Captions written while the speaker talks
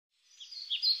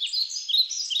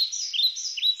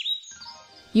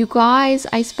You guys,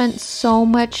 I spent so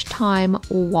much time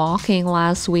walking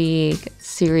last week.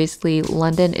 Seriously,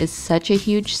 London is such a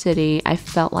huge city. I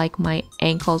felt like my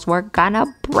ankles were gonna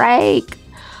break.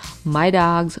 My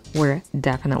dogs were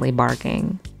definitely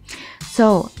barking.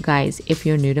 So, guys, if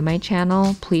you're new to my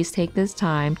channel, please take this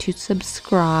time to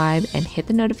subscribe and hit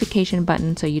the notification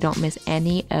button so you don't miss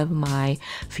any of my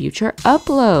future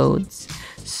uploads.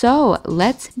 So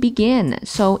let's begin.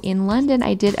 So in London,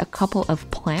 I did a couple of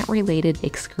plant-related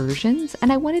excursions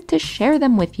and I wanted to share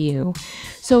them with you.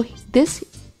 So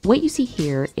what you see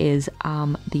here is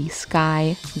the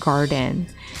Sky Garden.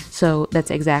 So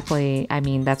that's exactly,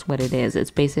 that's what it is.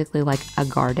 It's basically like a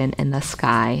garden in the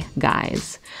sky,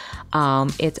 guys.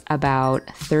 It's about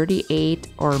 38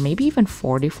 or maybe even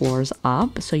 40 floors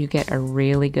up, so you get a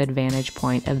really good vantage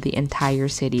point of the entire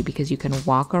city because you can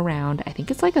walk around. I think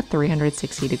it's like a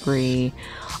 360-degree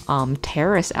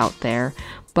terrace out there,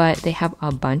 but they have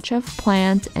a bunch of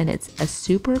plants and it's a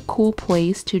super cool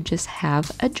place to just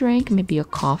have a drink, maybe a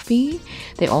coffee.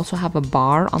 They also have a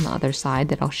bar on the other side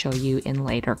that I'll show you in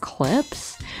later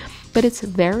clips, but it's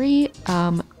very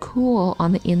cool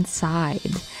on the inside.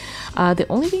 The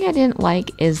only thing I didn't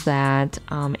like is that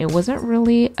it wasn't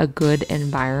really a good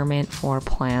environment for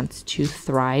plants to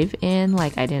thrive in.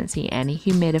 Like, I didn't see any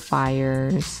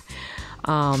humidifiers,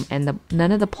 and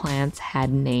none of the plants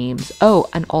had names. Oh,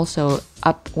 and also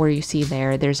up where you see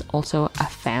there's also a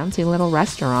fancy little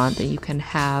restaurant that you can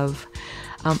have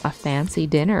a fancy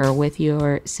dinner with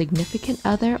your significant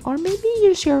other or maybe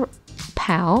just your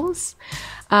pals.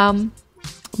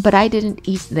 But I didn't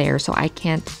eat there, so I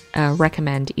can't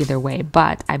recommend either way.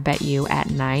 But I bet you at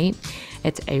night,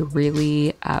 it's a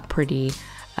really pretty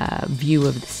view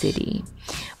of the city.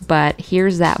 But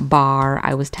here's that bar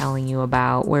I was telling you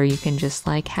about where you can just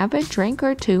like have a drink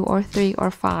or two or three or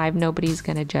five. Nobody's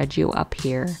gonna judge you up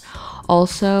here.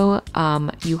 Also,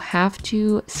 you have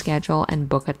to schedule and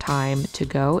book a time to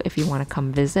go if you want to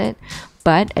come visit.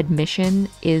 But admission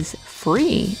is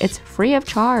free. It's free of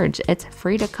charge. It's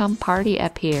free to come party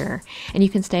up here. And you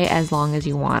can stay as long as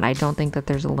you want. I don't think that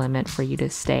there's a limit for you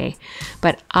to stay.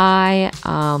 But I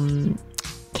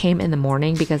came in the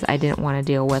morning because I didn't want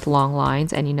to deal with long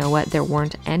lines. And you know what? There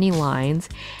weren't any lines.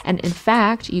 And in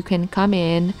fact, you can come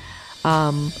in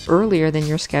earlier than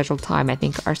your scheduled time. I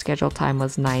think our scheduled time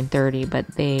was 9:30, but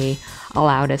they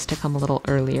allowed us to come a little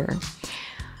earlier.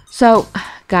 So,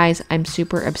 guys, I'm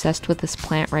super obsessed with this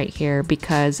plant right here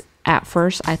because at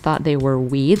first I thought they were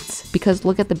weeds because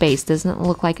look at the base. Doesn't it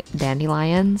look like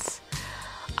dandelions?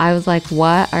 I was like,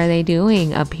 what are they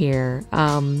doing up here?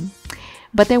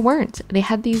 But they weren't. They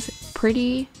had these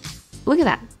pretty, look at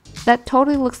that. That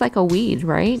totally looks like a weed,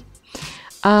 right?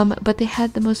 But they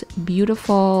had the most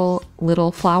beautiful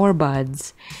little flower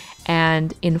buds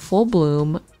and in full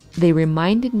bloom. They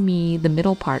reminded me the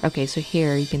middle part. Okay, so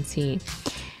here you can see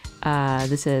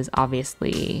this is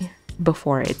obviously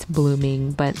before it's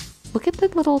blooming, but look at the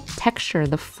little texture,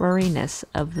 the furriness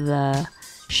of the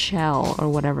shell or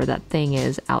whatever that thing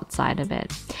is outside of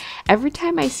it. Every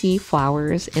time I see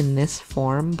flowers in this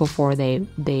form before they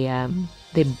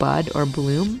bud or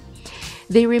bloom,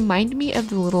 they remind me of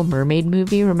the Little Mermaid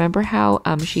movie. Remember how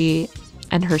she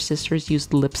and her sisters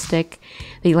used lipstick?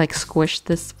 They like squished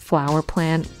this flower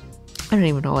plant. I don't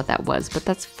even know what that was, but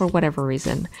that's for whatever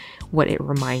reason what it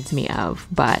reminds me of.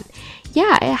 But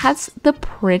yeah, it has the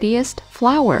prettiest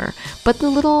flower, but the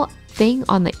little thing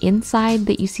on the inside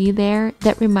that you see there,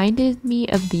 that reminded me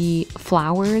of the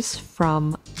flowers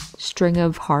from String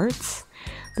of Hearts,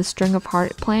 the String of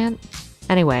Heart plant.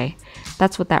 Anyway,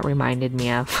 that's what that reminded me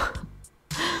of.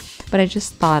 But I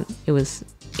just thought it was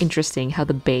interesting how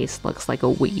the base looks like a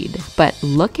weed. But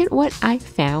look at what I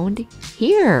found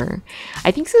here.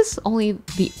 I think this is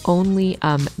the only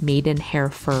maidenhair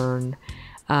fern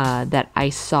that I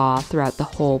saw throughout the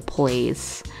whole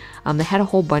place. They had a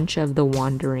whole bunch of the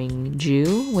wandering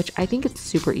Jew, which I think it's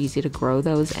super easy to grow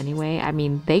those anyway. I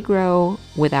mean, they grow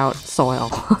without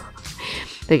soil.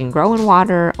 They can grow in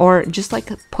water or just like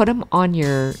put them on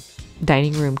your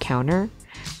dining room counter,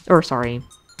 or sorry,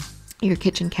 your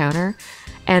kitchen counter,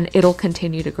 and it'll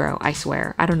continue to grow. I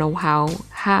swear. I don't know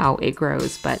how it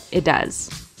grows, but it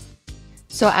does.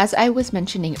 So as I was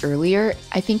mentioning earlier,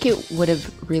 I think it would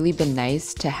have really been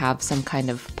nice to have some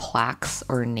kind of plaques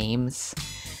or names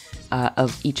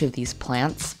of each of these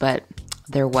plants, but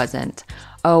there wasn't.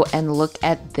 Oh, and look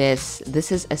at this.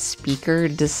 This is a speaker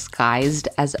disguised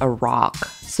as a rock.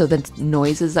 So the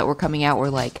noises that were coming out were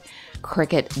like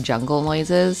cricket jungle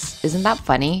noises. Isn't that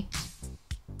funny?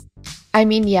 I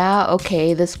mean, yeah,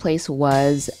 okay, this place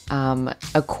was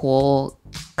a cool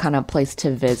kind of place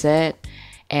to visit.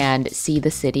 and see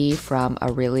the city from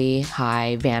a really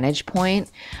high vantage point,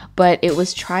 but it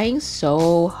was trying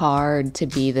so hard to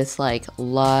be this like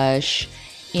lush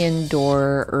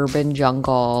indoor urban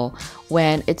jungle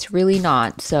when it's really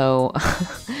not. So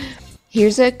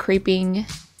here's a creeping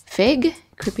fig,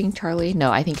 creeping Charlie.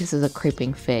 No, I think this is a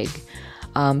creeping fig.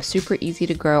 Super easy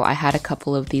to grow. I had a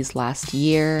couple of these last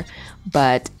year,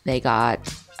 but they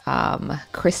got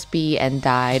crispy and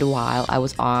died while I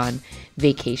was on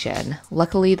vacation.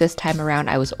 Luckily, this time around,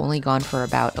 I was only gone for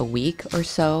about a week or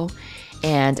so,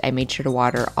 and I made sure to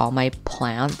water all my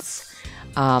plants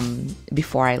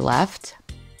before I left.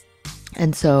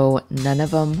 And so none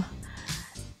of them,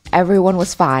 everyone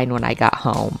was fine when I got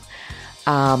home.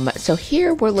 So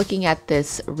here we're looking at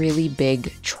this really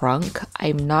big trunk.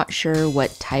 I'm not sure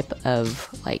what type of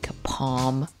like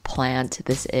palm plant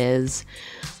this is,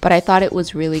 but I thought it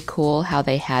was really cool how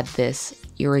they had this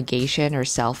irrigation or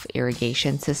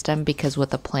self-irrigation system, because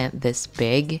with a plant this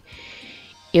big,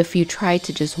 if you try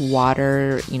to just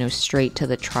water, straight to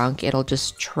the trunk, it'll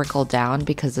just trickle down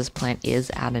because this plant is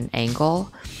at an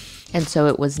angle. And so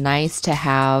it was nice to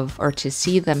have, or to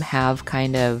see them have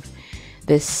kind of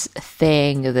this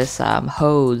thing, this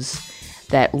hose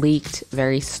that leaked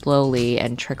very slowly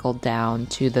and trickled down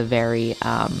to the very,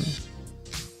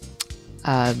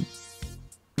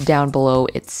 down below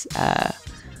its,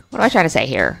 what am I trying to say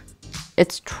here?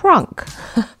 Its trunk.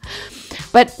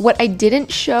 But what I didn't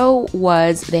show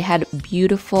was they had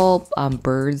beautiful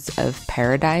birds of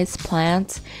paradise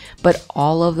plants, but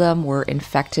all of them were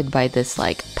infected by this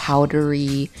like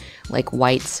powdery, like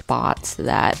white spots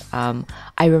that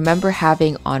I remember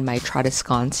having on my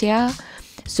Tradescantia.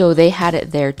 So they had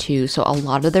it there too. So a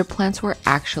lot of their plants were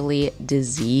actually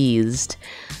diseased.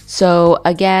 So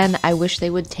again, I wish they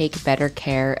would take better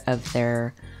care of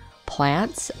their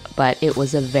plants, but it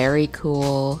was a very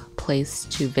cool place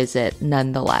to visit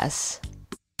nonetheless.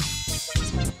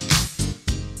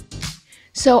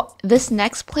 So this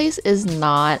next place is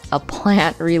not a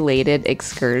plant-related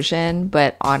excursion,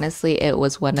 but honestly, it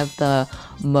was one of the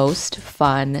most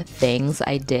fun things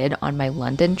I did on my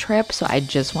London trip. So I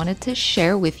just wanted to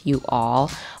share with you all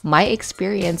my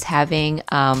experience having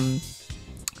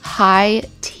high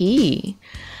tea.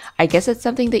 I guess it's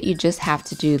something that you just have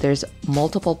to do. There's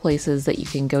multiple places that you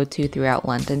can go to throughout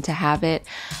London to have it,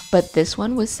 but this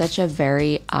one was such a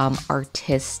very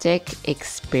artistic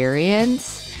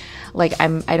experience. Like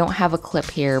I don't have a clip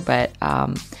here, but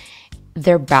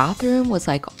their bathroom was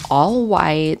like all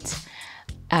white,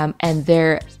 and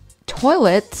their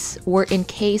toilets were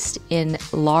encased in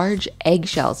large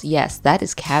eggshells. Yes, that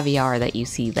is caviar that you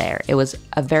see there. It was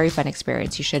a very fun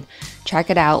experience. You should check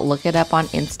it out, look it up on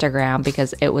Instagram,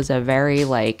 because it was a very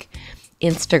like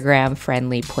Instagram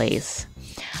friendly place.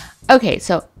 Okay,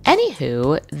 so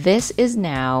anywho, this is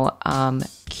now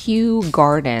Kew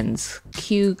Gardens,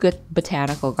 Kew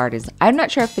Botanical Gardens. I'm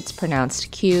not sure if it's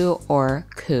pronounced Q or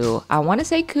Koo. I want to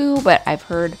say Koo, but I've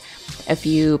heard a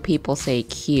few people say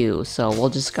Q, so we'll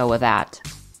just go with that.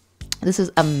 This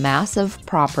is a massive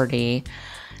property.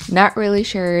 Not really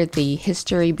sure the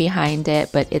history behind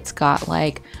it, but it's got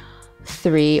like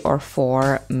 3 or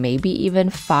 4, maybe even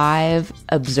 5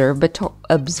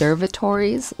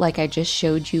 observatories like I just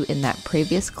showed you in that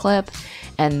previous clip,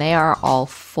 and they are all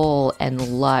full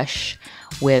and lush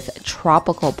with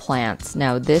tropical plants.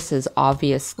 Now this is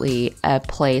obviously a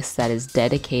place that is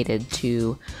dedicated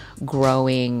to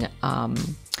growing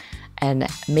and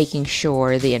making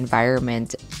sure the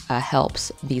environment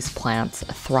helps these plants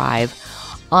thrive.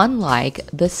 Unlike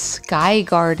the Sky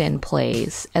Garden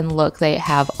place, and look, they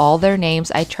have all their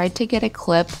names. I tried to get a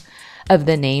clip of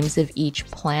the names of each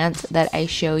plant that I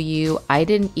show you. I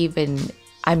didn't even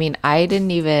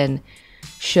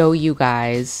show you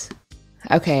guys.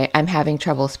 Okay, I'm having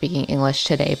trouble speaking English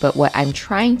today, but what I'm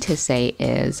trying to say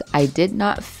is I did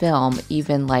not film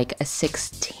even like a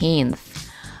 16th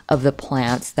of the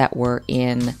plants that were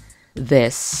in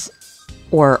this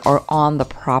or on the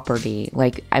property.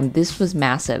 Like this was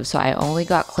massive, so I only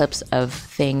got clips of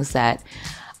things that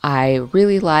I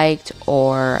really liked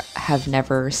or have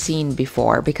never seen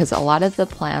before, because a lot of the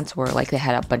plants were like, they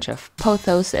had a bunch of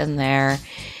pothos in there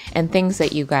and things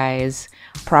that you guys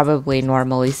probably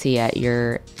normally see at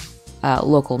your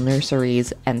local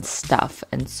nurseries and stuff.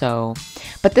 And so,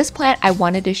 but this plant I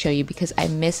wanted to show you because I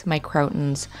miss my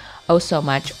crotons oh so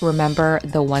much. Remember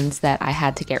the ones that I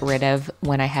had to get rid of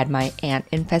when I had my ant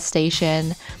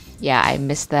infestation? Yeah, I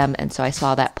missed them, and so I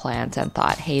saw that plant and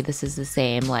thought, hey, this is the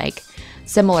same, like,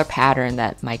 similar pattern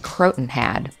that my croton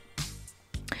had.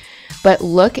 But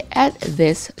look at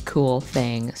this cool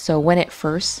thing. So when it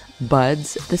first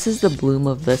buds, this is the bloom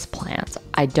of this plant.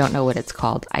 I don't know what it's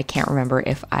called. I can't remember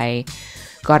if I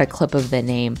got a clip of the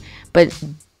name, but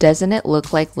doesn't it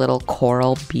look like little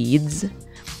coral beads?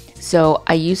 So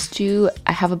I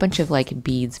have a bunch of like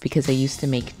beads because I used to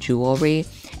make jewelry,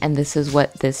 and this is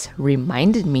what this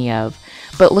reminded me of.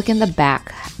 But look in the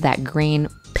back, that green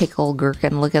pickle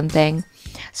gherkin looking thing.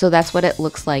 So that's what it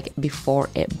looks like before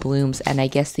it blooms, and I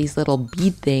guess these little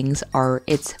bead things are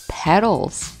its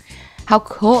petals. How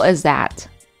cool is that?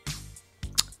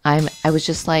 I was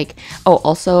just like, oh,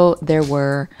 also there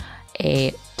were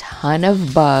a ton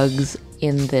of bugs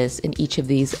in each of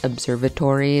these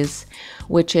observatories,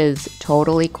 which is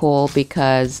totally cool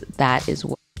because that is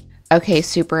what. Okay,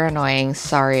 super annoying.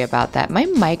 Sorry about that. My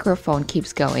microphone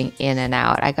keeps going in and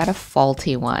out. I got a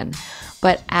faulty one.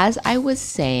 But as I was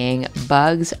saying,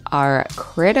 bugs are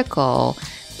critical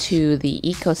to the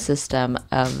ecosystem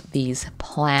of these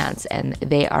plants, and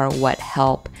they are what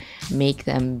help make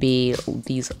them be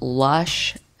these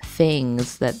lush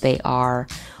things that they are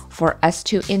for us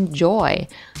to enjoy.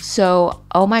 So,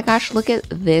 oh my gosh, look at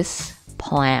this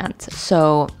plant.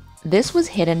 So this was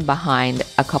hidden behind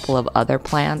a couple of other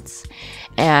plants,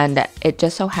 and it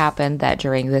just so happened that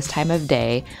during this time of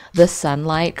day, the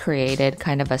sunlight created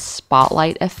kind of a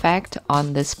spotlight effect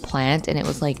on this plant, and it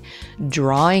was like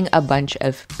drawing a bunch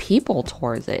of people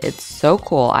towards it. It's so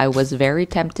cool. I was very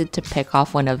tempted to pick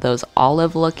off one of those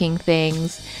olive looking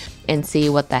things and see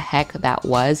what the heck that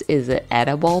was. Is it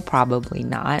edible? Probably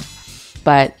not,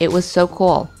 but it was so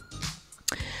cool.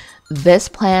 This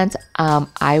plant, I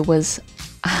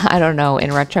don't know,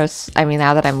 in I mean,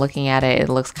 now that I'm looking at it, it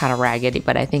looks kind of raggedy,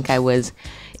 but I think I was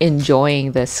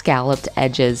enjoying the scalloped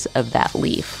edges of that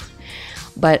leaf.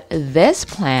 But this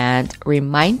plant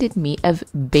reminded me of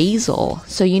basil.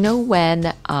 So you know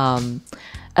when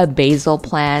a basil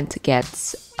plant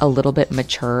gets a little bit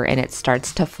mature and it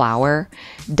starts to flower,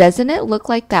 doesn't it look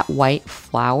like that white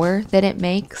flower that it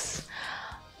makes?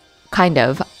 Kind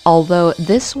of. Although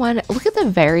this one, look at the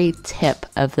very tip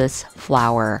of this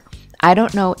flower. I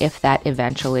don't know if that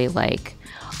eventually like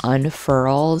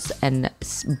unfurls and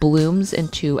blooms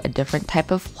into a different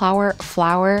type of flower.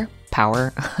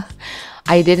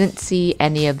 I didn't see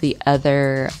any of the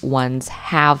other ones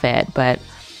have it, but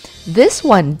this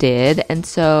one did. And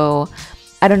so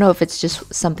I don't know if it's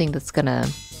just something that's gonna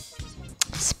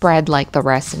spread like the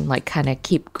rest and like kind of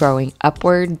keep growing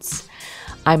upwards.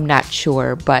 I'm not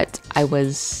sure, but I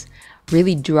was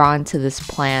really drawn to this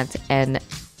plant, and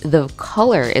the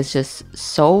color is just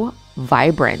so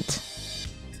vibrant.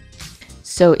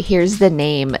 So here's the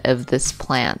name of this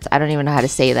plant. I don't even know how to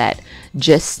say that.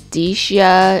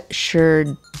 Justicia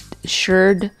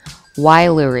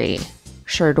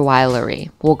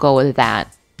Sherdweileri. We'll go with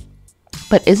that.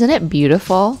 But isn't it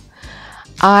beautiful?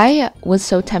 I was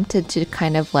so tempted to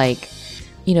kind of like,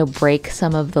 you know, break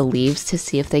some of the leaves to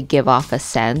see if they give off a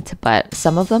scent, but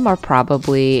some of them are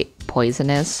probably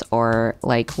poisonous or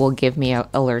like will give me an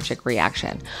allergic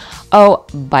reaction. Oh,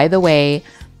 by the way,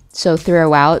 so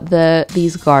throughout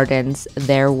these gardens,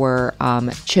 there were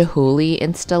chihuly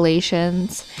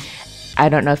installations. I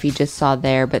don't know if you just saw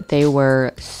there, but they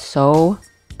were so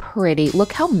pretty.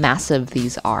 Look how massive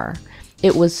these are.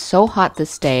 It was so hot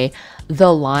this day.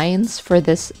 The lines for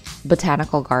this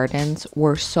botanical gardens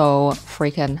were so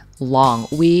freaking long.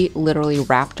 We literally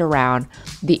wrapped around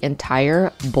the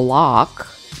entire block,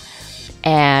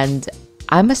 and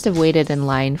I must have waited in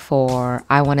line for,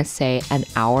 I want to say, an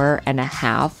hour and a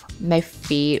half. My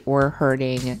feet were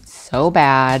hurting so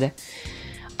bad.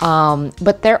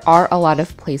 But there are a lot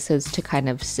of places to kind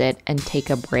of sit and take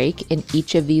a break in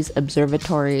each of these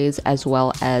observatories, as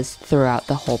well as throughout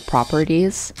the whole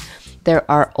properties. There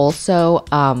are also,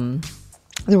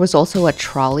 there was also a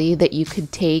trolley that you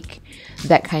could take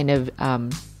that kind of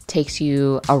takes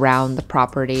you around the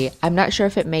property. I'm not sure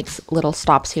if it makes little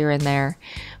stops here and there,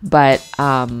 but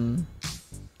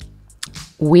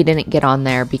we didn't get on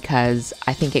there because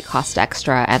I think it cost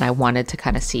extra, and I wanted to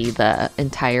kind of see the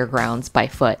entire grounds by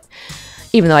foot,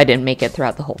 even though I didn't make it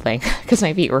throughout the whole thing because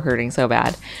my feet were hurting so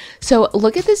bad. So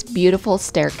look at this beautiful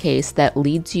staircase that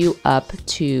leads you up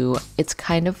to, it's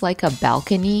kind of like a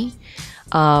balcony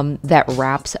that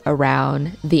wraps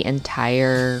around the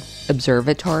entire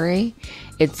observatory.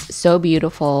 It's so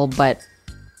beautiful, but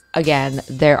again,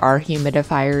 there are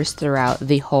humidifiers throughout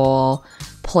the whole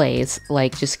place,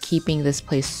 like just keeping this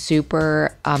place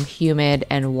super humid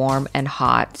and warm and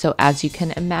hot. So as you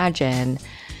can imagine,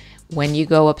 when you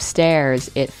go upstairs,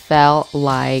 it felt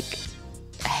like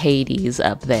Hades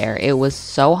up there. It was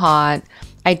so hot.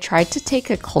 I tried to take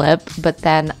a clip, but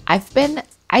then I've been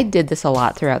I did this a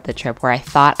lot throughout the trip where I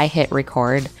thought I hit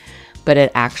record, but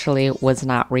it actually was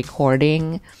not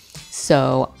recording.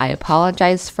 So I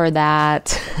apologize for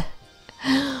that.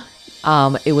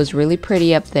 It was really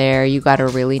pretty up there. You got a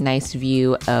really nice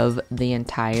view of the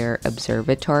entire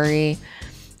observatory.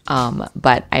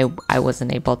 But I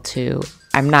wasn't able to,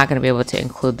 I'm not going to be able to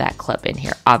include that clip in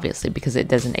here, obviously, because it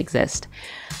doesn't exist.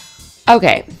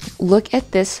 Okay, look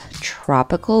at this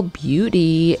tropical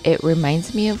beauty. It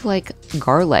reminds me of like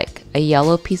garlic, a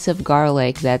yellow piece of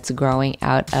garlic that's growing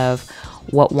out of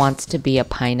what wants to be a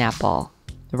pineapple,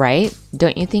 right?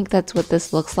 Don't you think that's what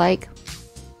this looks like?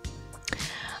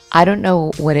 I don't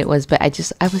know what it was, but I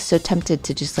was so tempted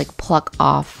to just like pluck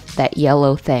off that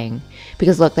yellow thing,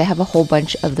 because look, they have a whole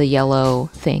bunch of the yellow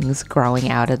things growing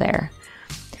out of there.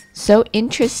 So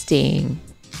interesting.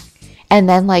 And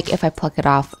then like if I pluck it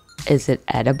off, is it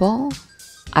edible?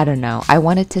 I don't know. I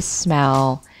wanted to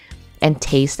smell and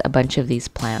taste a bunch of these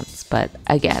plants, but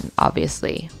again,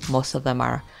 obviously, most of them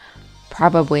are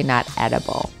probably not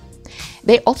edible.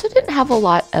 They also didn't have a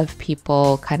lot of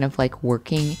people kind of like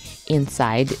working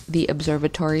inside the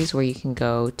observatories where you can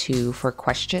go to for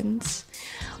questions,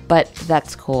 but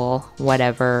that's cool,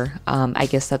 whatever. I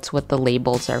guess that's what the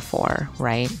labels are for,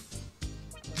 right?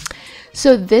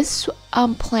 So this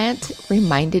plant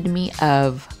reminded me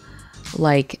of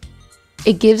like,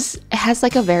 it has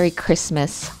like a very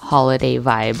Christmas holiday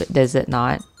vibe, does it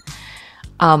not?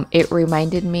 It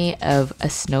reminded me of a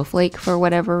snowflake for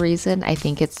whatever reason. I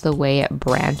think it's the way it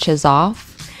branches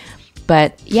off.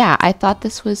 But yeah, I thought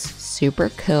this was super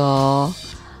cool.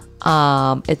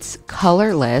 It's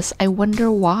colorless. I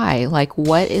wonder why. Like,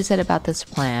 what is it about this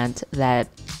plant that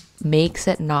makes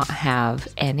it not have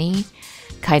any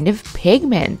kind of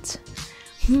pigment?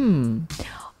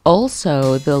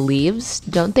 Also, the leaves,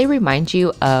 don't they remind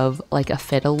you of like a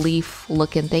fiddle leaf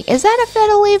looking thing? Is that a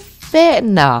fiddle leaf?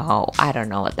 No, I don't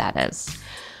know what that is.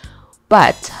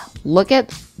 But look at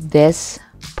this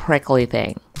prickly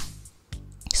thing.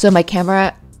 So my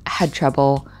camera had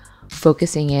trouble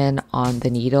focusing in on the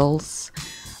needles,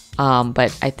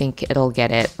 but I think it'll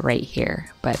get it right here.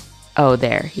 But oh,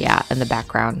 there, yeah, in the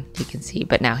background you can see,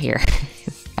 but now here,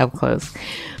 up close.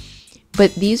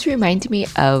 But these remind me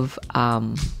of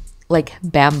like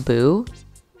bamboo.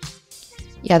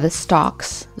 Yeah, the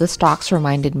stalks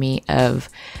reminded me of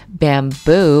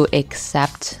bamboo,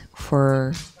 except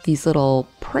for these little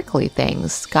prickly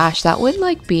things. Gosh, that would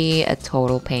like be a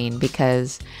total pain,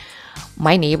 because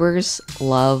my neighbors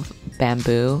love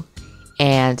bamboo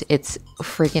and it's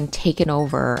freaking taken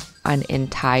over an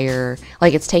entire,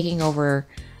 like it's taking over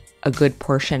a good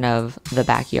portion of the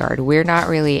backyard. We're not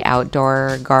really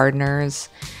outdoor gardeners,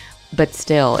 but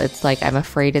still, it's like I'm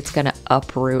afraid it's gonna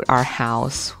uproot our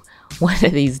house one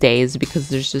of these days because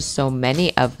there's just so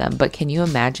many of them. But can you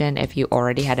imagine if you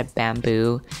already had a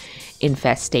bamboo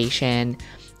infestation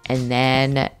and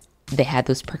then they had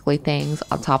those prickly things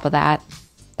on top of that?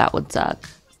 That would suck.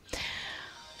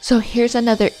 So here's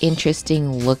another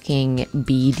interesting looking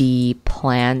beady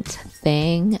plant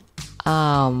thing.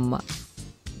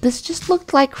 This just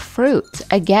looked like fruit.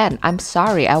 Again, I'm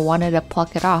sorry, I wanted to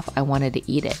pluck it off. I wanted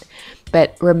to eat it.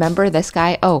 But remember this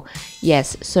guy? Oh,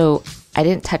 yes. So I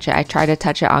didn't touch it. I tried to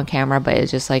touch it on camera, but it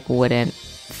just like wouldn't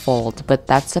fold. But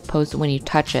that's supposed to, when you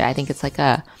touch it, I think it's like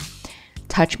a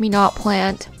touch me not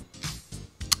plant.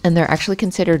 And they're actually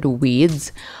considered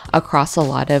weeds across a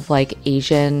lot of like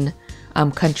Asian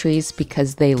countries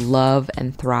because they love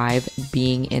and thrive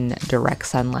being in direct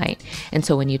sunlight. And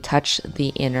so when you touch the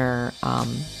inner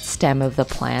stem of the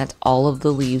plant, all of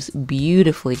the leaves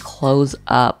beautifully close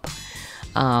up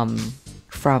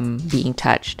from being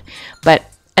touched. But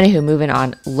anywho, moving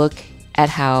on, look at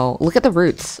the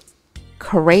roots.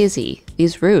 Crazy.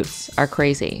 These roots are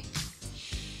crazy.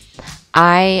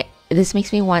 This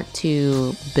makes me want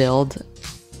to build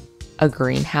a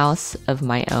greenhouse of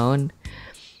my own.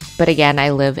 But again, I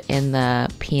live in the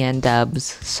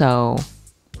PNWs, so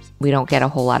we don't get a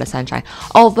whole lot of sunshine.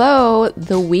 Although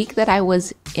the week that I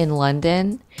was in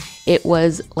London, it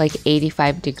was like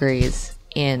 85 degrees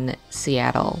in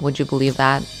Seattle. Would you believe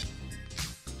that?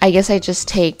 I guess I just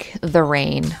take the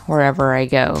rain wherever I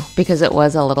go, because it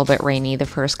was a little bit rainy the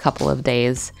first couple of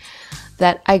days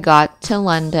that I got to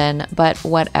London, but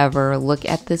whatever. Look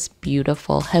at this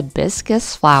beautiful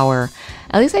hibiscus flower.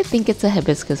 At least I think it's a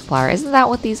hibiscus flower. Isn't that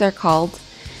what these are called?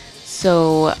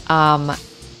 So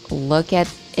look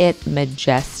at it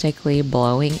majestically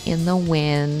blowing in the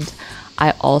wind.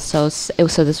 So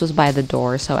this was by the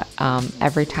door, so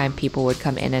every time people would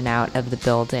come in and out of the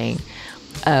building,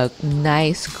 a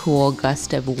nice cool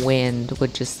gust of wind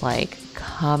would just like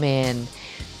come in.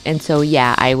 And so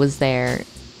yeah, I was there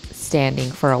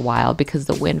standing for a while because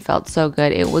the wind felt so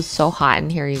good. It was so hot in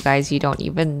here, you guys. You don't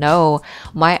even know.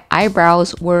 My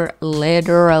eyebrows were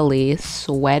literally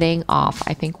sweating off.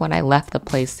 I think when I left the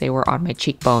place, they were on my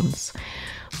cheekbones.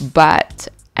 But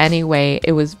anyway,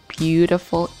 it was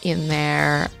beautiful in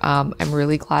there. I'm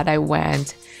really glad I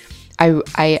went.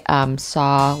 I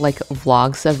saw like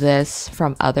vlogs of this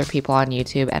from other people on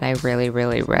YouTube, and I really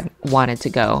wanted to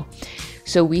go.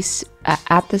 So we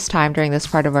at this time during this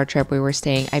part of our trip, we were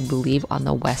staying, I believe, on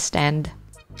the west end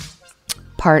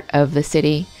part of the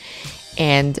city,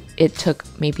 and it took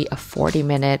maybe a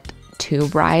 40-minute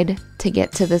tube ride to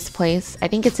get to this place. I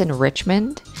think it's in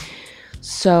Richmond.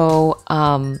 So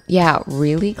yeah,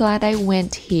 really glad I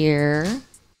went here.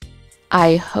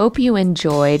 I hope you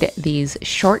enjoyed these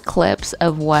short clips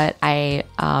of what I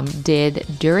did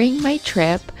during my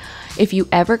trip. If you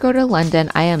ever go to London,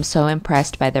 I am so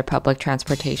impressed by their public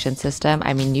transportation system.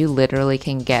 I mean, you literally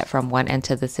can get from one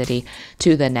end of the city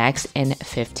to the next in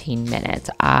 15 minutes.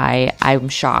 I'm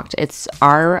shocked. It's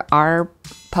our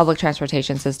public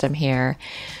transportation system here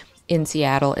in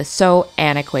Seattle is so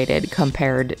antiquated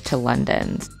compared to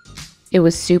London's. It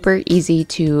was super easy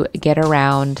to get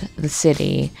around the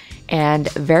city and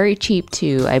very cheap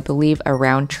too. I believe a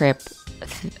round trip,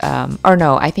 or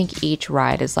no, I think each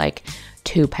ride is like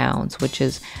 £2, which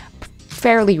is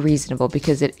fairly reasonable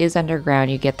because it is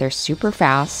underground. You get there super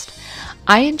fast.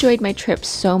 I enjoyed my trip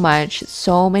so much,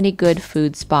 so many good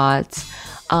food spots.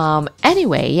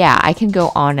 Anyway, yeah, I can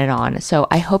go on and on. So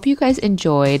I hope you guys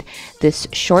enjoyed this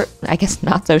short, I guess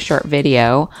not so short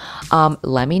video.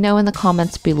 Let me know in the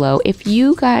comments below if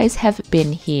you guys have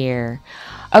been here.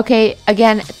 Okay,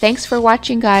 again, thanks for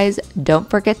watching, guys. Don't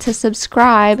forget to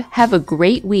subscribe. Have a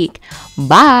great week.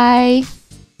 Bye.